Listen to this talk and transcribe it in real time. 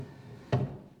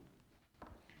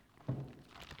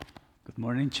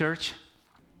Morning, church.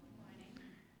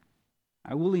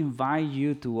 I will invite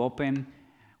you to open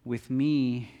with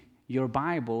me your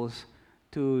Bibles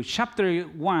to chapter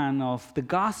 1 of the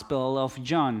Gospel of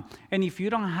John. And if you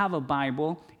don't have a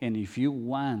Bible, and if you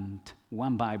want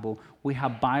one Bible, we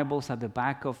have Bibles at the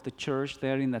back of the church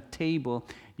there in the table.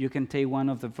 You can take one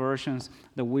of the versions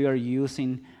that we are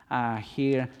using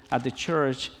here at the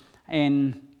church.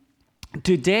 And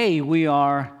today we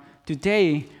are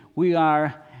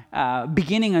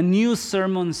beginning a new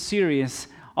sermon series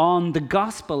on the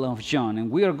Gospel of John. And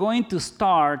we are going to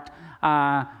start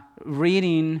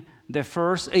reading the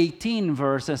first 18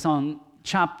 verses on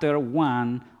chapter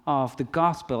 1 of the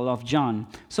Gospel of John.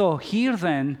 So hear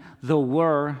then the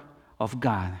Word of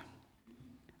God.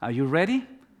 Are you ready?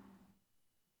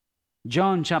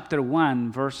 John chapter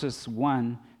 1, verses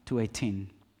 1 to 18.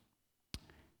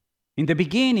 In the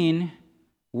beginning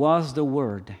was the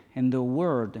Word, and the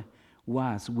Word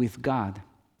was with God,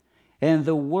 and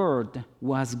the Word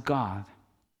was God.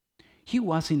 He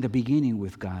was in the beginning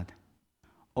with God.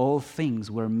 All things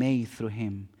were made through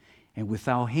him, and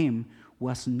without him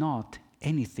was not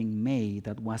anything made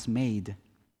that was made.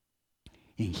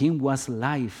 In him was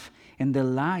life, and the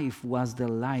life was the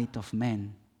light of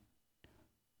men.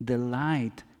 The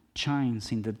light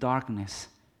shines in the darkness,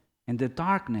 and the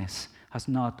darkness has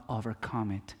not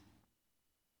overcome it.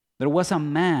 There was a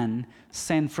man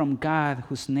sent from God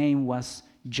whose name was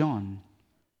John.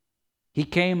 He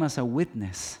came as a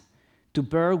witness to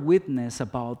bear witness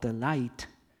about the light,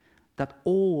 that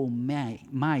all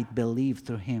might believe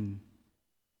through him.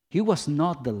 He was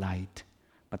not the light,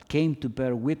 but came to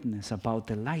bear witness about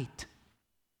the light.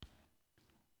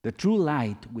 The true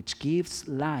light, which gives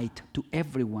light to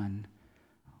everyone,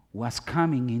 was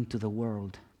coming into the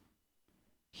world.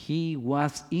 He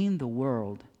was in the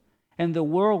world, and the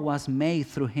world was made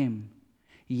through him.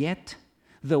 Yet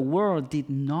the world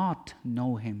did not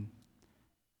know him.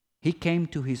 He came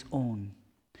to his own,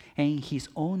 and his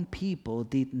own people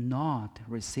did not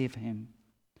receive him.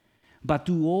 But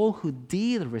to all who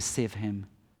did receive him,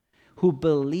 who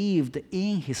believed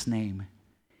in his name,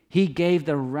 he gave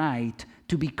the right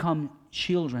to become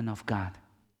children of God,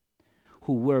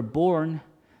 who were born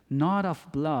not of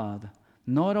blood,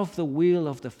 not of the will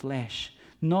of the flesh,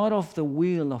 not of the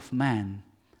will of man,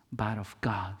 but of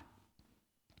God.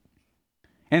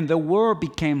 And the Word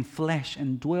became flesh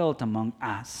and dwelt among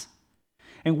us.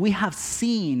 And we have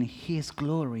seen his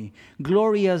glory,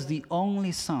 glory as the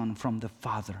only Son from the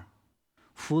Father,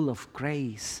 full of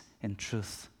grace and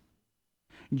truth.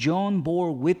 John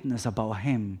bore witness about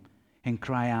him and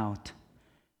cried out,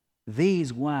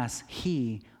 "This was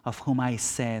he of whom I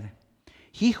said,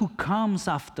 'He who comes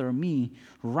after me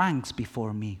ranks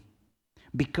before me,'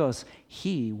 because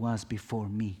he was before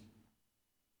me.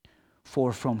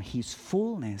 For from his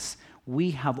fullness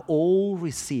we have all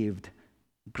received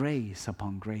grace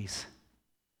upon grace.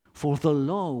 For the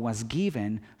law was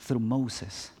given through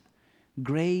Moses.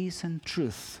 Grace and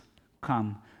truth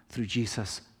come through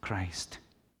Jesus Christ.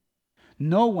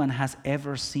 No one has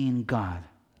ever seen God,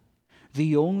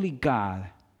 the only God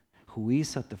who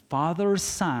is at the Father's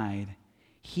side.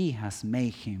 He has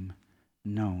made him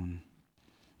known."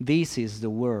 This is the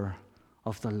word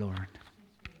of the Lord.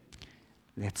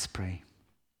 Let's pray.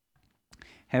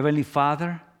 Heavenly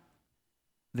Father,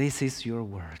 this is your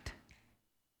word.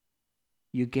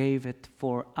 You gave it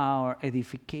for our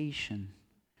edification.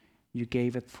 You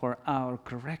gave it for our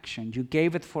correction. You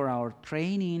gave it for our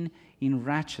training in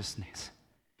righteousness.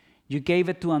 You gave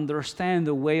it to understand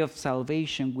the way of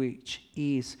salvation, which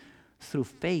is through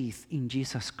faith in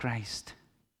Jesus Christ.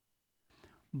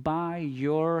 By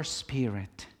your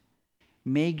Spirit,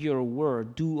 make your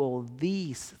word do all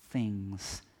these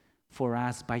things for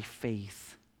us by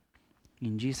faith.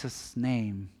 In Jesus'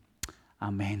 name,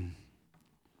 amen.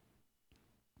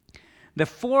 The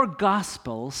four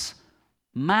Gospels,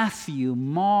 Matthew,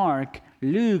 Mark,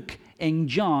 Luke, and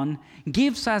John,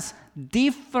 gives us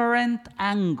different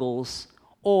angles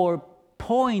or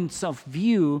points of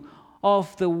view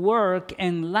of the work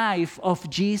and life of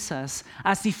Jesus,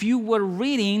 as if you were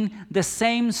reading the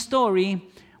same story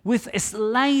with a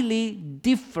slightly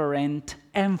different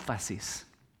emphasis.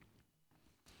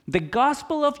 The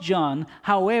Gospel of John,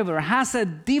 however, has a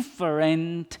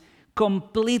different,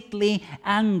 completely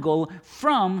angle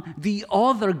from the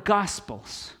other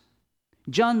Gospels.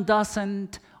 John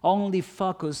doesn't only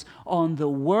focus on the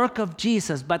work of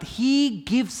Jesus, but he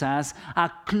gives us a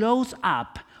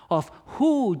close-up of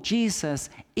who Jesus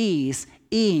is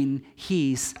in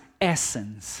his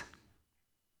essence.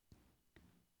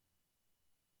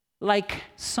 Like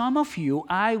some of you,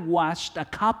 I watched a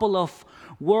couple of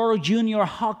World Junior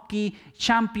Hockey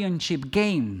Championship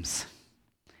games.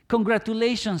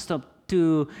 Congratulations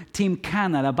to Team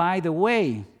Canada, by the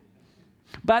way.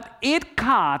 But it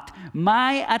caught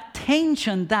my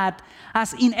attention that,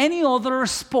 as in any other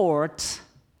sport,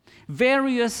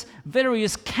 various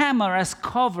cameras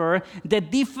cover the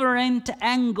different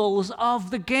angles of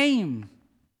the game.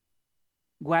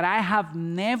 What I have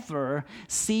never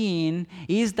seen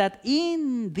is that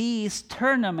in this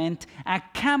tournament, a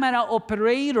camera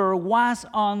operator was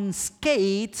on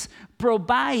skates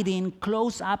providing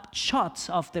close-up shots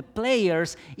of the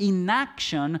players in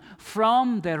action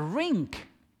from the rink.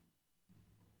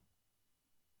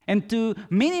 And to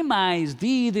minimize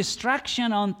the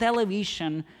distraction on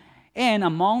television and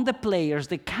among the players,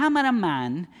 the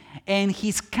cameraman and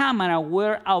his camera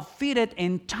were outfitted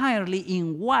entirely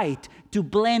in white to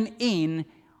blend in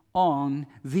on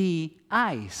the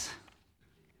ice.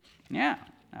 Yeah,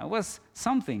 that was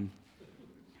something.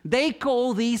 They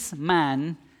call this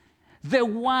man the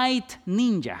White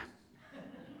Ninja.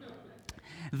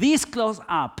 This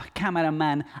close-up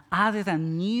cameraman added a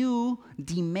new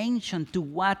dimension to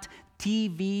what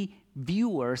TV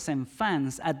viewers and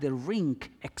fans at the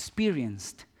rink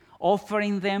experienced,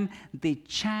 offering them the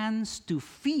chance to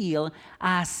feel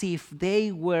as if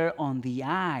they were on the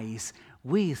ice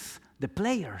with the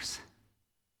players.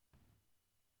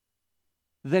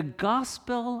 The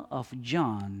Gospel of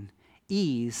John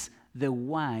is the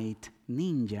White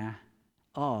Ninja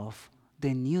of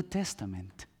the New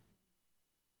Testament.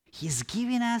 He's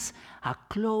giving us a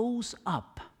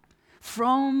close-up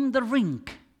from the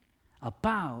rink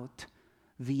about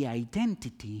the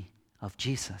identity of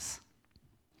Jesus.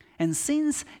 And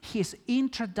since his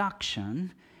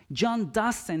introduction, John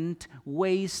doesn't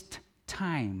waste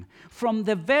time. From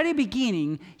the very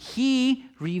beginning, he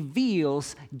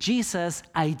reveals Jesus'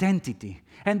 identity.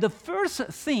 And the first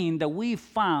thing that we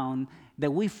find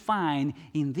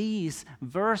in these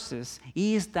verses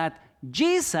is that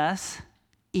Jesus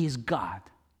is God.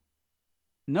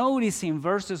 Notice in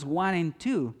verses 1 and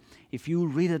 2, if you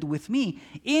read it with me,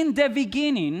 in the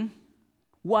beginning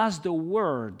was the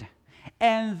Word,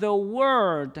 and the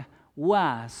Word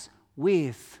was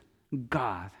with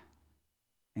God.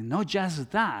 And not just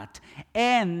that,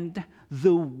 and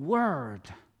the Word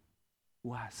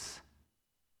was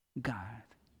God.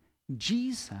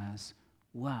 Jesus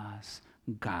was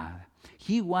God.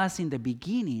 He was in the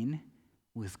beginning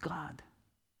with God.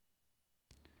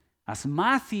 As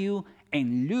Matthew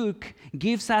and Luke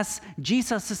gives us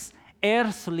Jesus'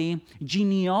 earthly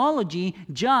genealogy,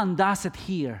 John does it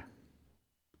here.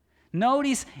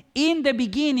 Notice, in the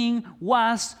beginning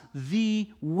was the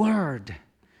Word.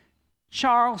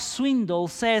 Charles Swindoll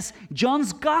says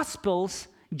John's Gospel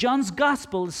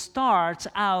starts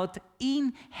out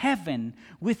in heaven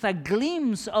with a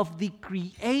glimpse of the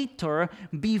Creator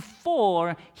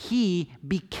before he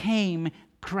became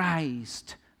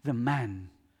Christ, the man.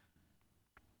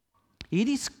 It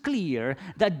is clear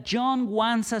that John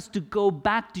wants us to go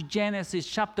back to Genesis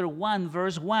chapter 1,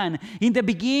 verse 1. In the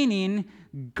beginning,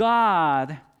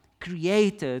 God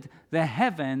created the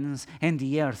heavens and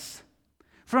the earth.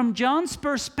 From John's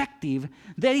perspective,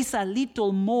 there is a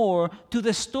little more to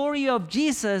the story of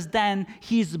Jesus than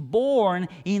he's born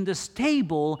in the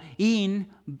stable in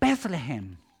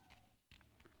Bethlehem.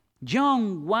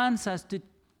 John wants us to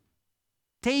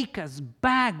take us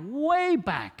back, way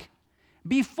back,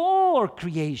 before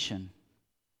creation.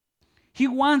 He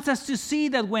wants us to see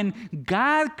that when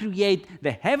God created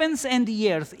the heavens and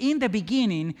the earth in the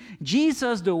beginning,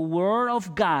 Jesus, the Word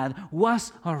of God,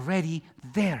 was already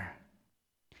there.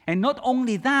 And not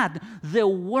only that, the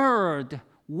Word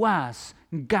was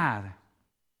God.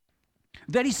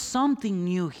 There is something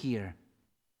new here.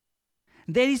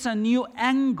 There is a new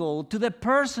angle to the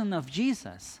person of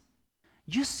Jesus.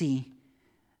 You see,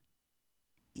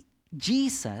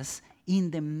 Jesus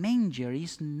in the manger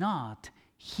is not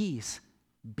his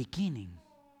beginning,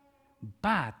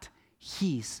 but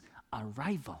his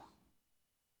arrival.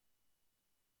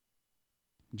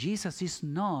 Jesus is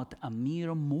not a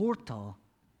mere mortal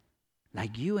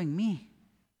like you and me.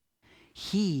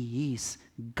 He is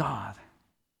God.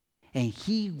 And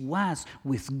he was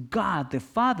with God the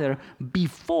Father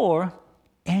before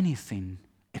anything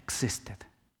existed.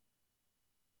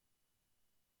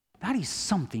 That is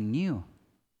something new.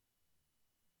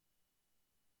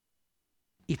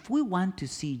 If we want to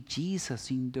see Jesus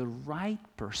in the right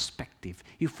perspective,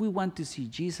 if we want to see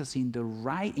Jesus in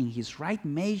his right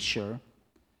measure,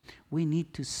 we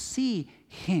need to see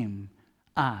him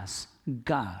as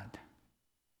God.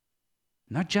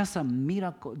 Not just a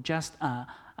miracle, just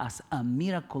a as a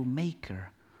miracle maker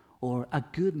or a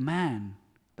good man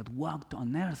that walked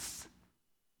on earth,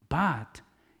 but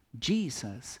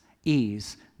Jesus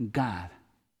is God.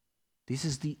 This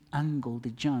is the angle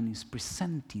that John is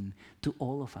presenting to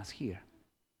all of us here.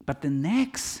 But the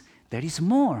next, there is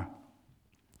more,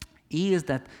 is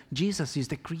that Jesus is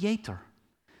the creator.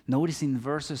 Notice in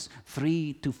verses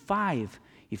 3 to 5,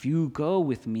 if you go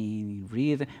with me and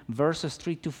read verses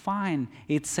 3 to 5,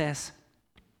 it says,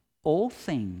 all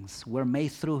things were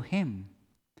made through him,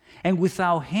 and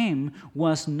without him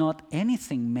was not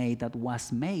anything made that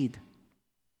was made.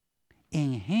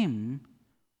 In him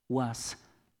was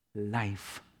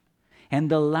life, and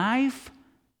the life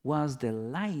was the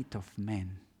light of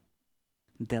men.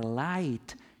 The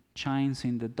light shines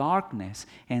in the darkness,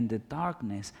 and the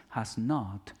darkness has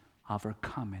not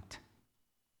overcome it.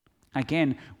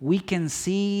 Again, we can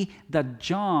see that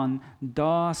John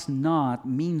does not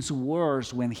mince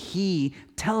words when he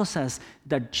tells us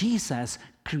that Jesus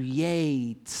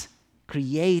created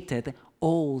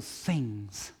all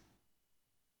things.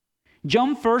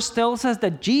 John first tells us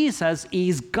that Jesus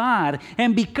is God,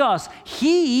 and because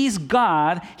he is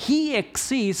God, he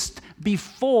exists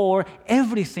before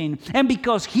everything. And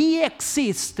because he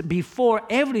exists before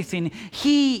everything,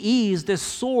 he is the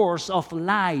source of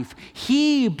life.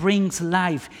 He brings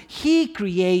life. He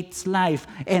creates life.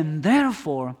 And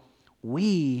therefore,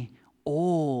 we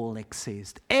all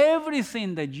exist.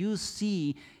 Everything that you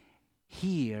see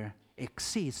here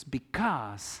exists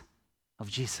because of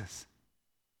Jesus.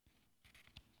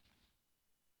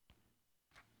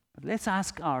 But let's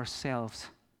ask ourselves,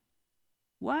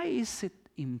 why is it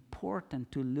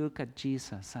important to look at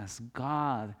Jesus as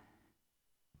God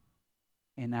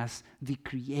and as the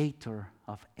creator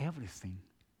of everything?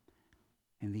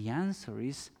 And the answer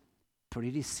is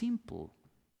pretty simple,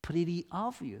 pretty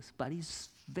obvious, but it's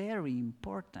very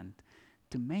important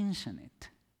to mention it.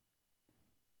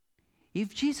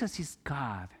 If Jesus is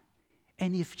God,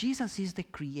 and if Jesus is the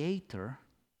creator,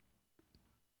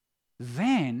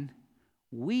 then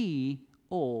we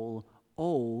all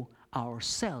owe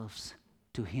ourselves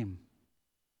to him.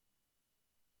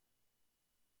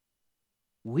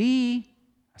 We,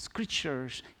 as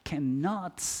creatures,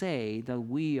 cannot say that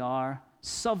we are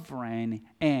sovereign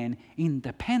and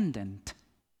independent,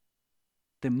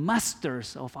 the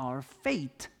masters of our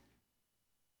fate.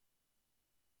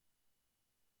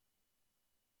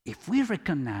 If we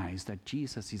recognize that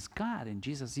Jesus is God and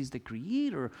Jesus is the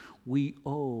creator, we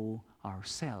owe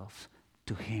ourselves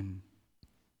to him.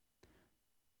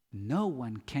 No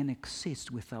one can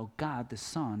exist without God the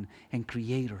Son and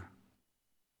Creator.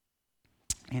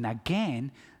 And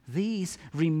again, this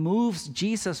removes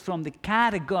Jesus from the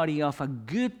category of a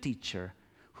good teacher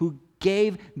who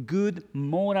gave good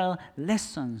moral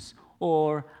lessons,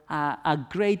 or a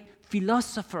great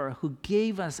philosopher who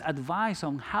gave us advice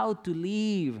on how to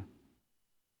live.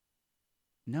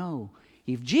 No.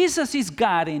 If Jesus is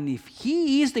God and if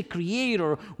he is the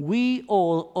creator, we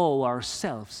all owe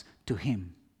ourselves to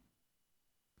him.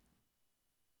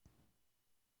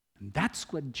 And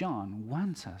that's what John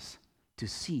wants us to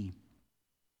see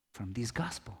from this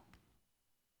gospel.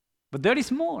 But there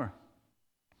is more.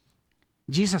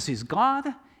 Jesus is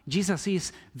God, Jesus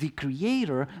is the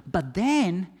creator, but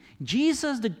then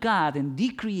Jesus the God and the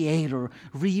creator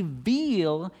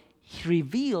revealed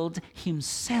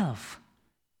himself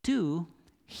to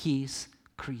his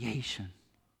creation.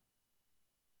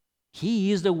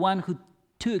 He is the one who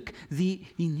took the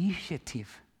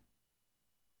initiative.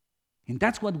 And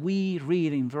that's what we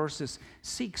read in verses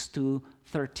 6 to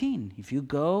 13. If you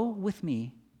go with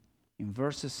me, in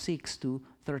verses 6 to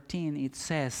 13, it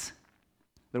says,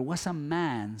 there was a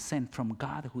man sent from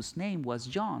God whose name was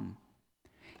John.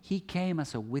 He came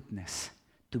as a witness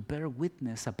to bear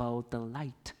witness about the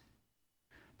light,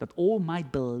 that all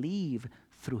might believe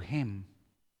through him.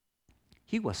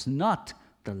 He was not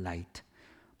the light,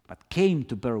 but came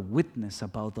to bear witness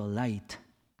about the light.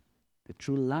 The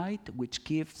true light, which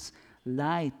gives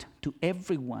light to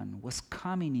everyone, was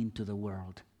coming into the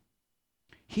world.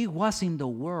 He was in the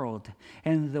world,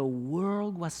 and the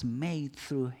world was made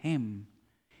through him.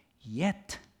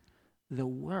 Yet the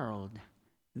world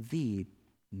did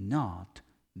not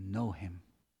know him.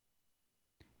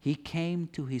 He came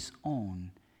to his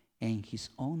own, and his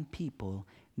own people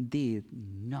did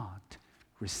not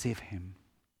receive him.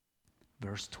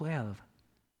 Verse 12,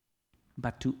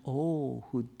 but to all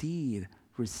who did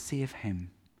receive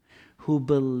him, who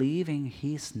believe in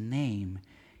his name,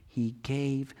 he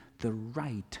gave the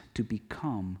right to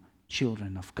become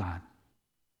children of God,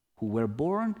 who were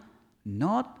born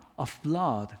not of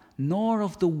blood, nor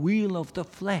of the will of the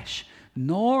flesh,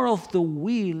 nor of the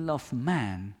will of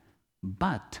man,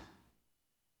 but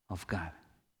of God.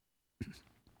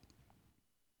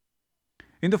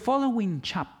 In the following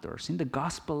chapters in the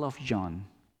Gospel of John,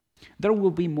 there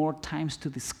will be more times to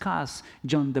discuss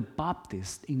John the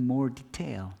Baptist in more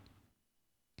detail.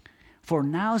 For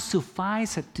now,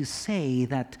 suffice it to say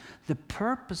that the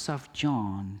purpose of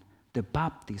John the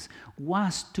Baptist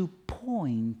was to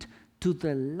point to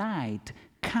the light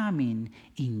coming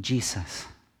in Jesus.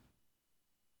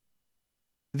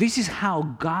 This is how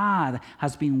God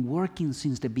has been working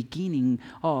since the beginning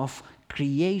of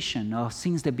creation, or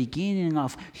since the beginning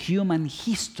of human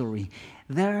history.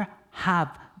 There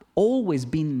have always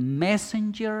been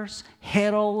messengers,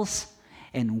 heralds,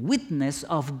 and witness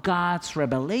of God's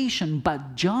revelation.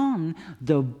 But John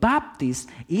the Baptist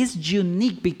is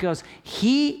unique because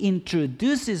he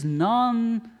introduces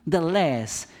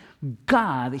nonetheless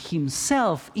God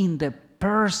himself in the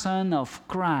person of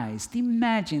Christ.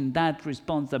 Imagine that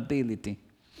responsibility.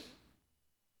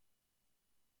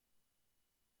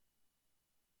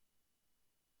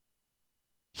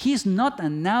 He's not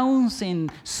announcing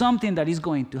something that is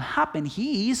going to happen.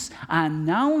 He is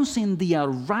announcing the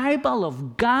arrival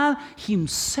of God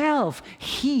himself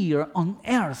here on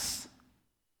earth.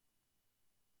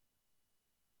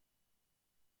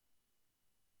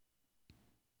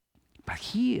 But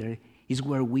here is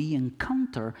where we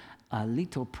encounter a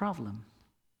little problem.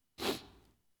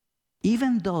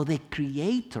 Even though the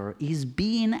Creator is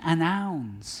being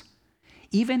announced,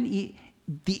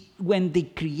 when the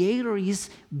Creator is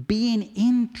being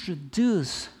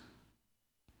introduced,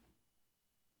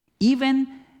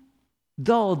 even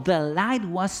though the light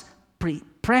was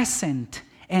present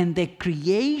and the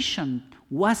creation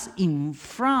was in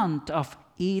front of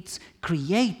its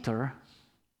Creator,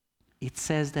 it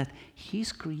says that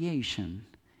his creation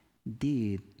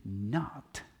did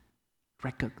not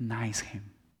recognize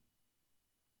him,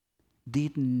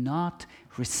 did not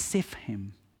receive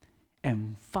him,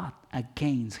 and fought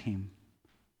against him.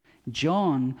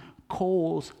 John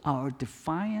calls our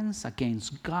defiance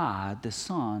against God, the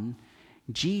Son,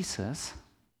 Jesus,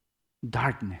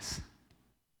 darkness.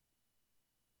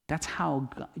 That's how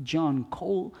John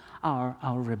called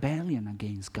our rebellion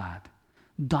against God.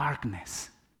 Darkness.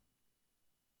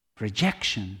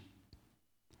 Rejection.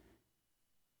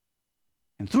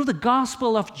 And through the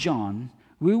Gospel of John,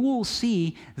 we will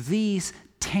see this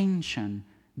tension,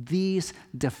 this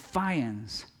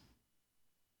defiance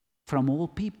from all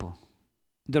people,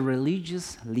 the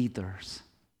religious leaders,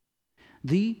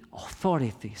 the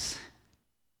authorities,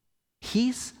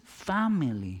 his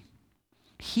family,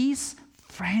 his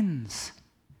friends,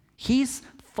 his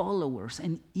followers,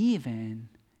 and even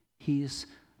his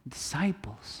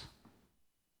disciples.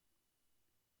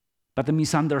 But the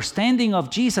misunderstanding of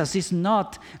Jesus is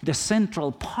not the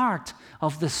central part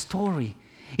of the story.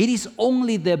 It is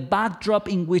only the backdrop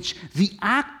in which the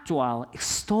actual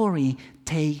story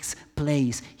takes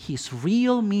place. His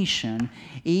real mission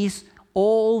is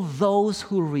all those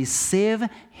who receive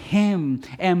him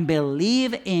and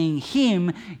believe in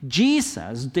him,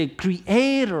 Jesus, the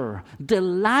Creator, the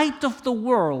light of the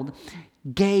world,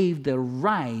 gave the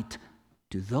right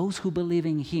to those who believe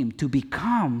in him to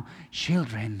become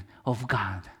children of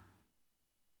God.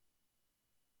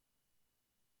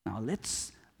 Now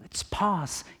let's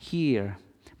pause here,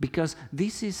 because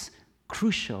this is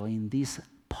crucial in this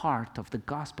part of the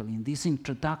gospel, in this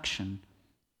introduction.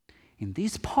 In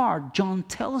this part, John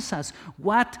tells us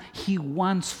what he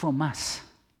wants from us.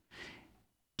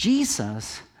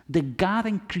 Jesus, the God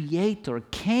and Creator,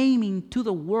 came into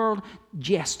the world,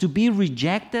 yes, to be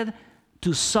rejected,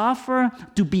 to suffer,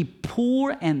 to be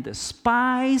poor and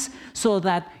despised, so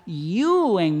that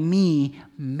you and me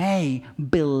may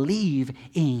believe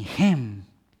in him.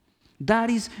 That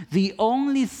is the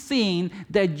only thing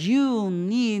that you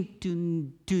need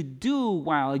to do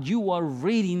while you are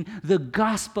reading the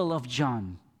Gospel of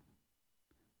John.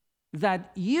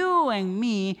 That you and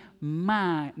me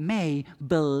may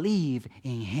believe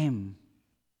in him.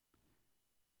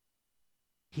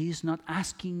 He is not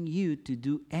asking you to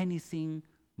do anything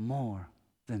more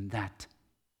than that.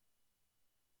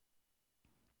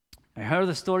 I heard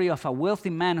the story of a wealthy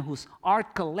man whose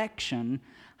art collection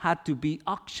had to be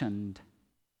auctioned.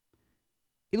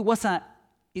 It was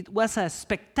a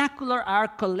spectacular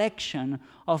art collection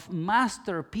of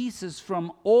masterpieces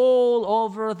from all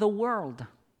over the world.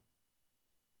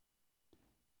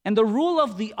 And the rule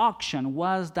of the auction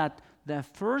was that the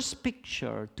first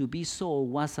picture to be sold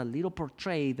was a little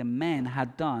portrait the man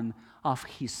had done of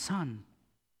his son.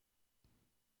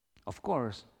 Of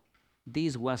course,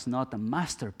 this was not a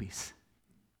masterpiece.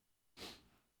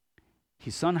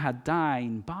 His son had died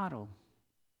in battle,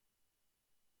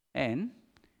 and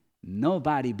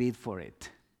nobody bid for it.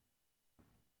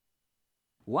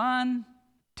 1,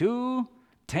 2,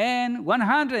 10,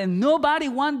 100, and nobody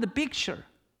wanted the picture.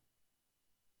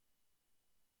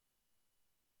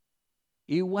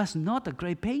 It was not a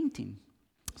great painting.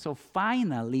 So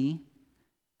finally,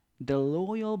 the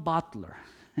loyal butler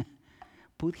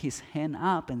put his hand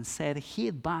up and said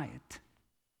he'd buy it.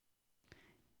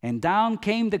 And down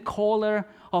came the caller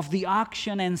of the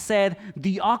auction and said,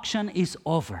 the auction is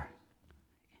over.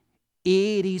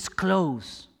 It is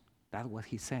closed. That's what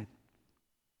he said.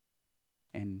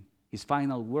 And his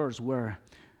final words were,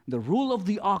 the rule of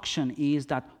the auction is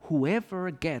that whoever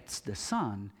gets the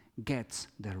son gets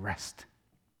the rest.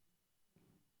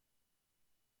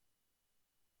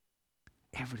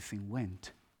 Everything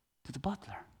went to the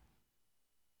butler.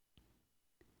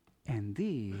 And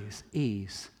this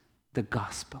is the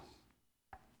gospel.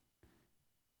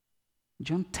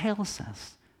 John tells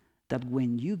us that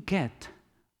when you get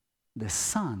the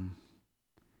Son,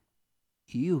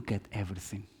 you get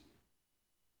everything.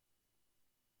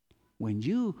 When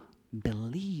you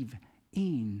believe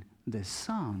in the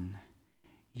Son,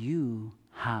 you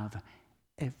have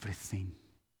everything.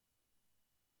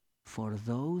 For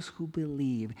those who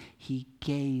believe, He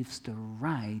gives the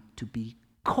right to be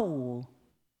called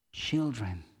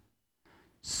children,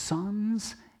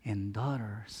 sons and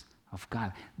daughters of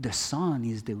God. The Son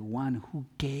is the one who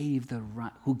gives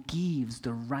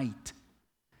the right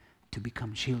to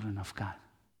become children of God.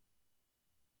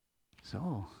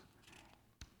 So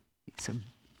it's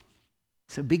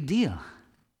a big deal.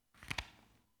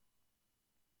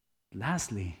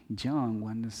 Lastly, John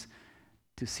wants us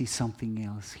to see something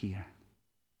else here.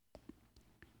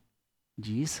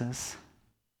 Jesus,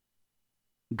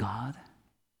 God,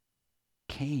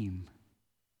 came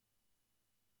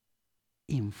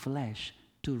in flesh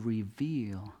to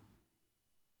reveal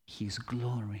His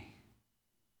glory,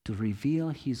 to reveal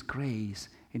His grace,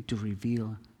 and to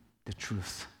reveal the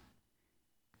truth.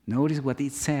 Notice what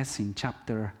it says in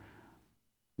chapter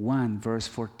 1, verse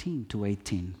 14 to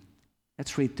 18.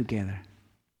 Let's read together.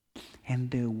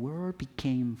 And the Word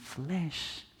became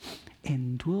flesh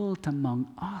and dwelt among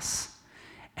us.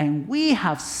 And we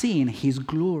have seen His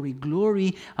glory,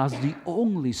 glory as the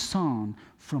only Son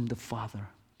from the Father,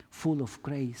 full of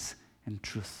grace and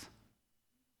truth.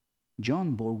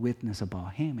 John bore witness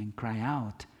about Him and cried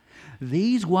out,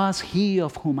 this was He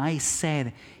of whom I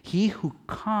said, He who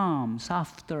comes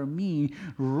after me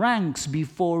ranks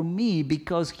before me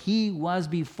because He was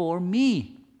before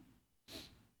me.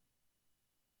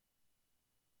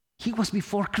 He was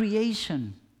before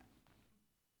creation.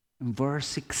 In verse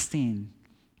 16,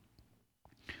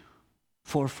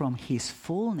 for from His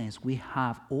fullness we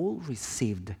have all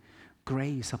received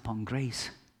grace upon grace.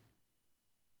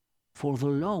 For the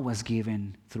law was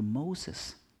given through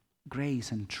Moses,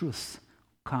 grace and truth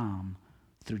come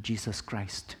through Jesus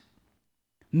Christ.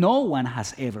 No one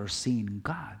has ever seen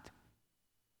God,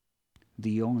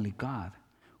 the only God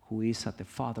who is at the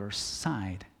Father's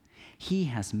side. He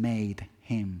has made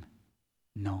Him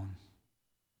known.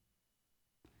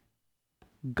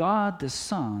 God the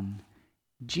Son,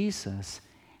 Jesus,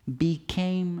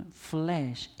 became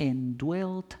flesh and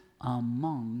dwelt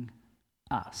among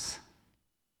us.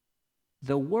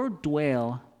 The word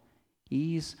dwell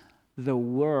is the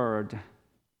word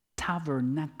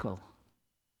tabernacle.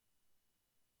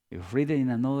 If read it in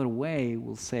another way,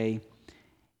 we'll say,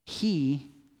 He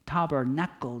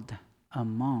tabernacled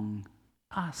among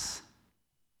us.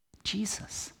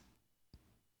 Jesus.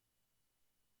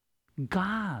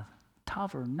 God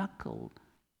tabernacled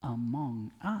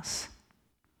among us.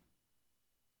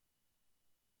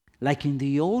 Like in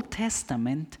the Old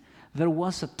Testament, there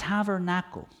was a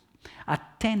tabernacle, a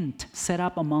tent set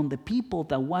up among the people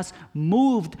that was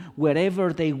moved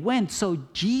wherever they went. So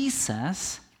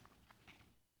Jesus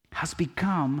has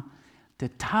become the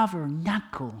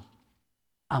tabernacle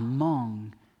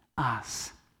among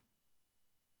us.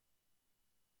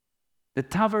 The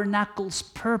tabernacle's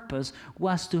purpose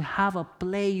was to have a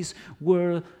place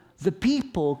where the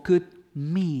people could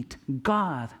meet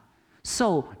God.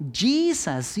 So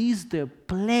Jesus is the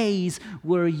place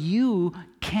where you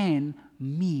can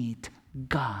meet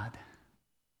God.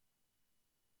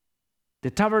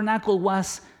 The tabernacle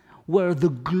was where the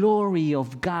glory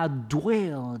of God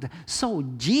dwelled. So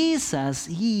Jesus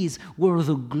is where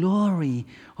the glory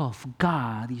of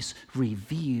God is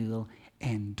revealed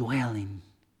and dwelling.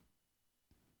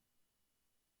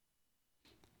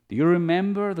 Do you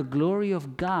remember the glory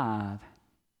of God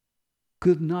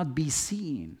could not be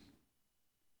seen?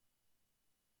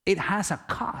 It has a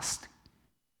cost.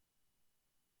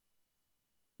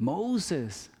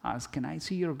 Moses asked, "Can I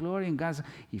see your glory?" And God said,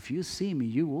 "If you see me,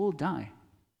 you will die."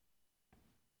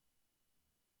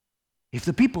 If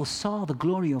the people saw the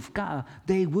glory of God,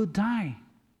 they would die.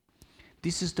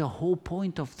 This is the whole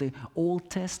point of the Old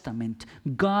Testament.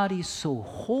 God is so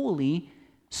holy,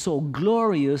 so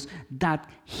glorious, that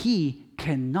he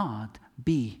cannot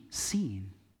be seen.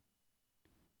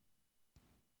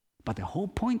 But the whole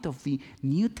point of the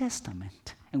New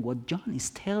Testament, and what John is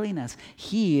telling us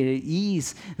here,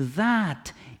 is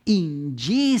that in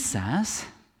Jesus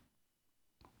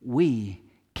we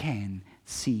can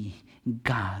see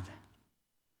God.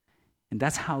 And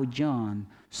that's how John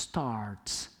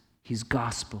starts his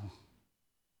gospel.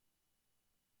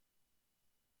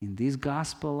 In this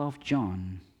Gospel of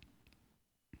John,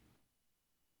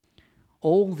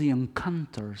 all the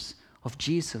encounters of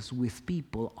Jesus with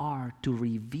people are to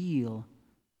reveal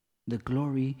the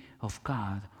glory of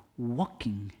God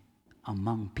walking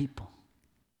among people.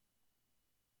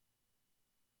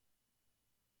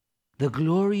 The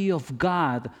glory of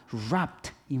God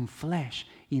wrapped in flesh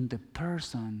in the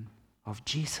person of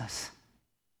Jesus.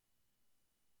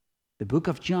 The book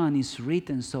of John is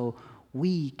written so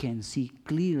we can see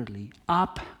clearly,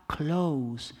 up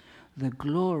close, the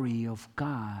glory of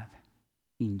God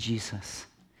in Jesus.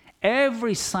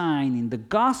 Every sign in the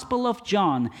Gospel of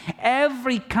John,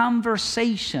 every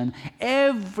conversation,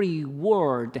 every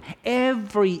word,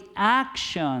 every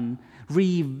action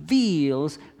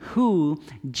reveals who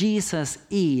Jesus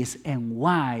is and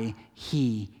why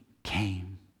he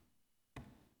came.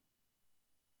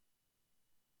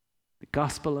 The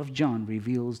Gospel of John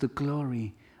reveals the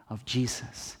glory of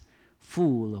Jesus,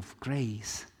 full of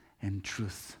grace and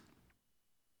truth.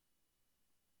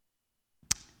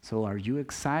 So are you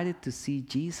excited to see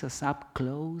Jesus up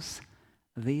close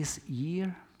this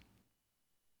year?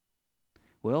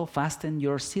 Well, fasten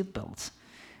your seatbelts,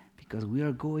 because we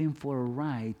are going for a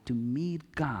ride to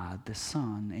meet God, the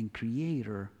Son and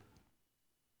Creator,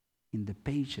 in the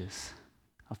pages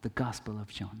of the Gospel of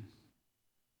John.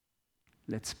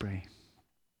 Let's pray.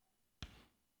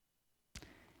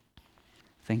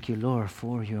 Thank you, Lord,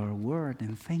 for your word,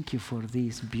 and thank you for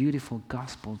this beautiful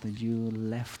gospel that you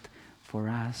left for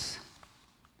us,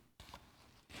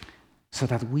 so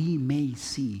that we may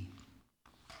see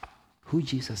who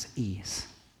Jesus is,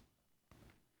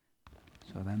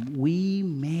 so that we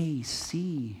may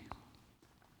see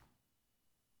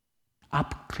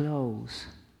up close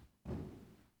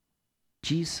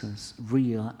Jesus'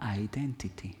 real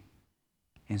identity,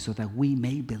 and so that we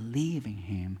may believe in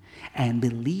him, and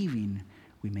believing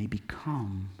we may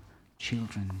become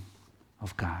children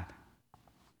of God.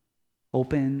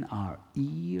 Open our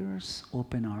ears,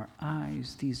 open our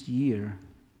eyes this year,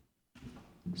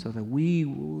 so that we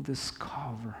will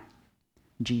discover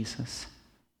Jesus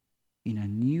in a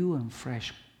new and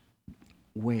fresh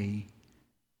way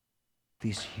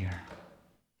this year.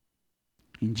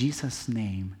 In Jesus'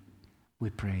 name we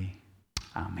pray.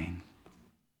 Amen.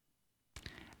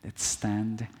 Let's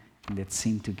stand and let's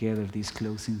sing together this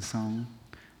closing song.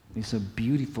 It's a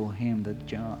beautiful hymn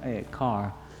that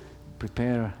Carr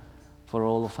prepared for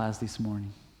all of us this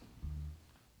morning.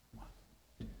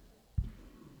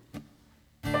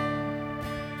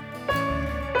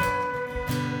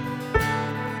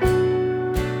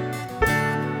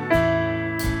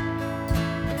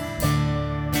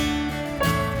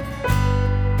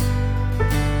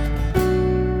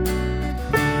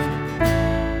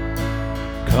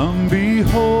 Come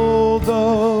behold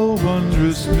the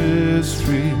wondrous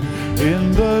mystery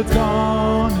in the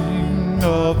dawning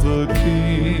of the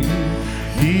King.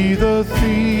 He, the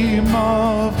theme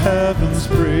of heaven's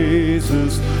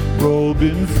praises, robed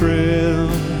in frail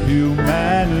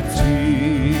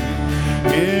humanity.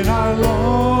 In our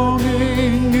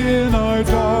longing, in our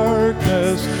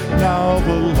darkness, now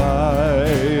the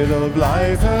light of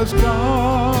life has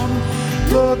come.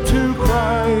 Look to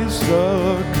Christ,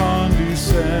 the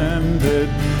condescended,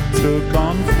 took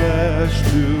on flesh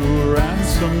to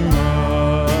ransom us.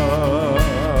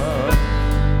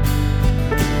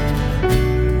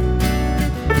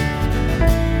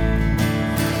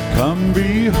 Come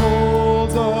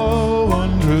behold the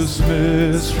wondrous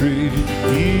mystery,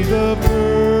 he the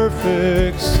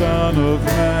perfect Son of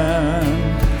Man.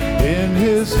 In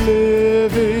his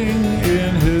living,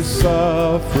 in his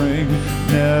suffering,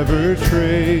 never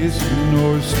trace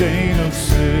nor stain of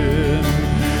sin.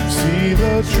 See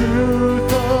the truth,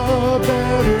 the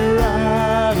better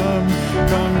Adam,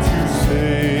 come to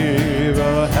save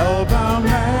a hellbound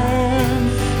man.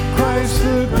 Christ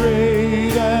the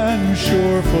great and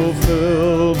sure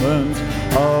fulfillment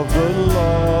of the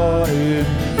law in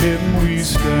we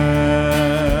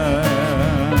stand.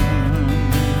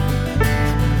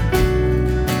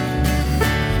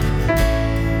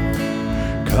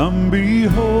 Come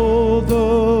behold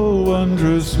the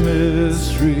wondrous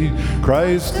mystery,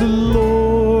 Christ the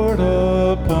Lord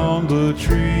upon the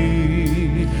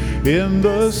tree. In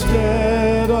the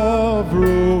stead of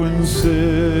ruined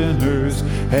sinners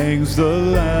hangs the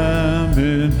Lamb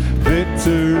in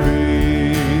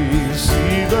victory.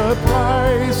 See the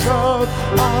price of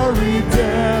our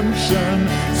redemption,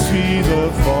 see the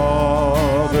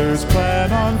Father's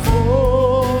plan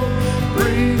unfold,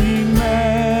 bringing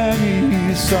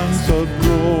many sons of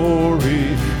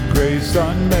glory, grace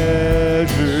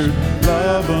unmeasured,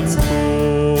 love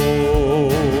untold.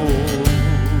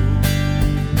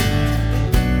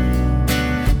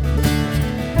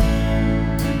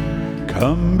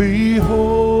 Come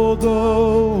behold the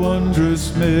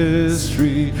wondrous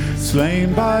mystery,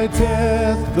 slain by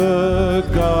death, the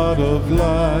God of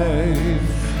life.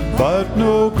 But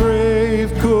no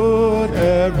grave could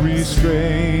ever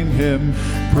restrain him.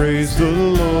 Praise the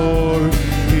Lord,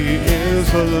 he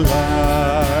is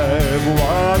alive.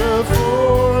 What a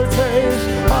foretaste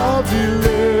of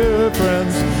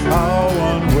deliverance, how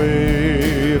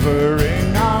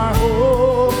unwavering our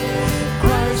hope.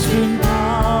 Christ in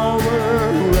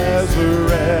power,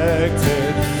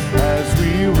 resurrected, as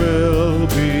we will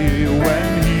be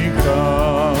when he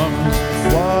comes.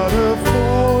 What a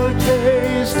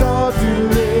foretaste of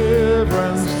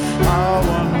deliverance, how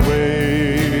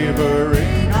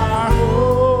unwavering our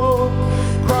hope.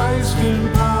 Christ in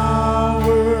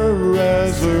power,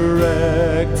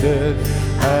 resurrected,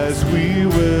 as we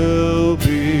will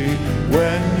be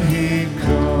when he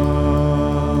comes.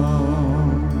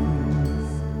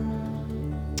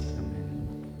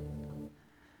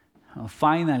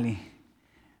 Finally,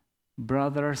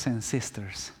 brothers and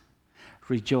sisters,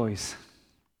 rejoice.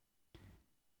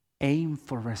 Aim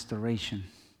for restoration.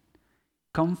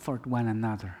 Comfort one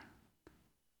another.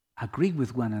 Agree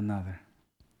with one another.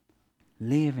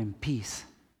 Live in peace.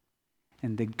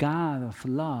 And the God of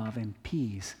love and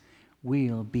peace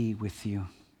will be with you.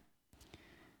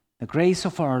 The grace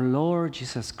of our Lord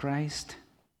Jesus Christ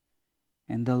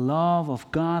and the love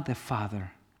of God the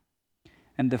Father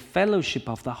and the fellowship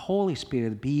of the Holy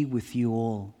Spirit be with you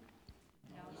all.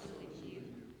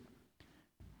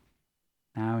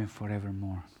 Now and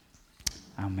forevermore.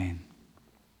 Amen.